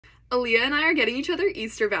Aaliyah and I are getting each other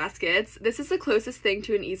Easter baskets. This is the closest thing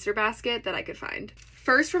to an Easter basket that I could find.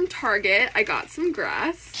 First, from Target, I got some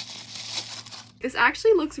grass. This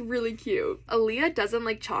actually looks really cute. Aaliyah doesn't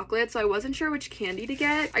like chocolate, so I wasn't sure which candy to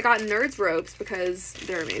get. I got Nerds Ropes because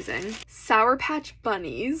they're amazing, Sour Patch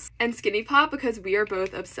Bunnies, and Skinny Pop because we are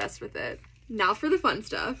both obsessed with it. Now for the fun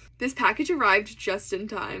stuff. This package arrived just in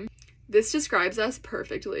time. This describes us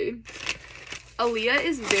perfectly. Aaliyah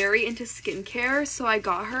is very into skincare, so I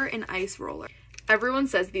got her an ice roller. Everyone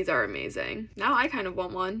says these are amazing. Now I kind of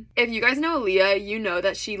want one. If you guys know Aaliyah, you know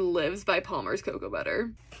that she lives by Palmer's Cocoa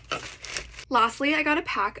Butter. Lastly, I got a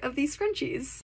pack of these scrunchies.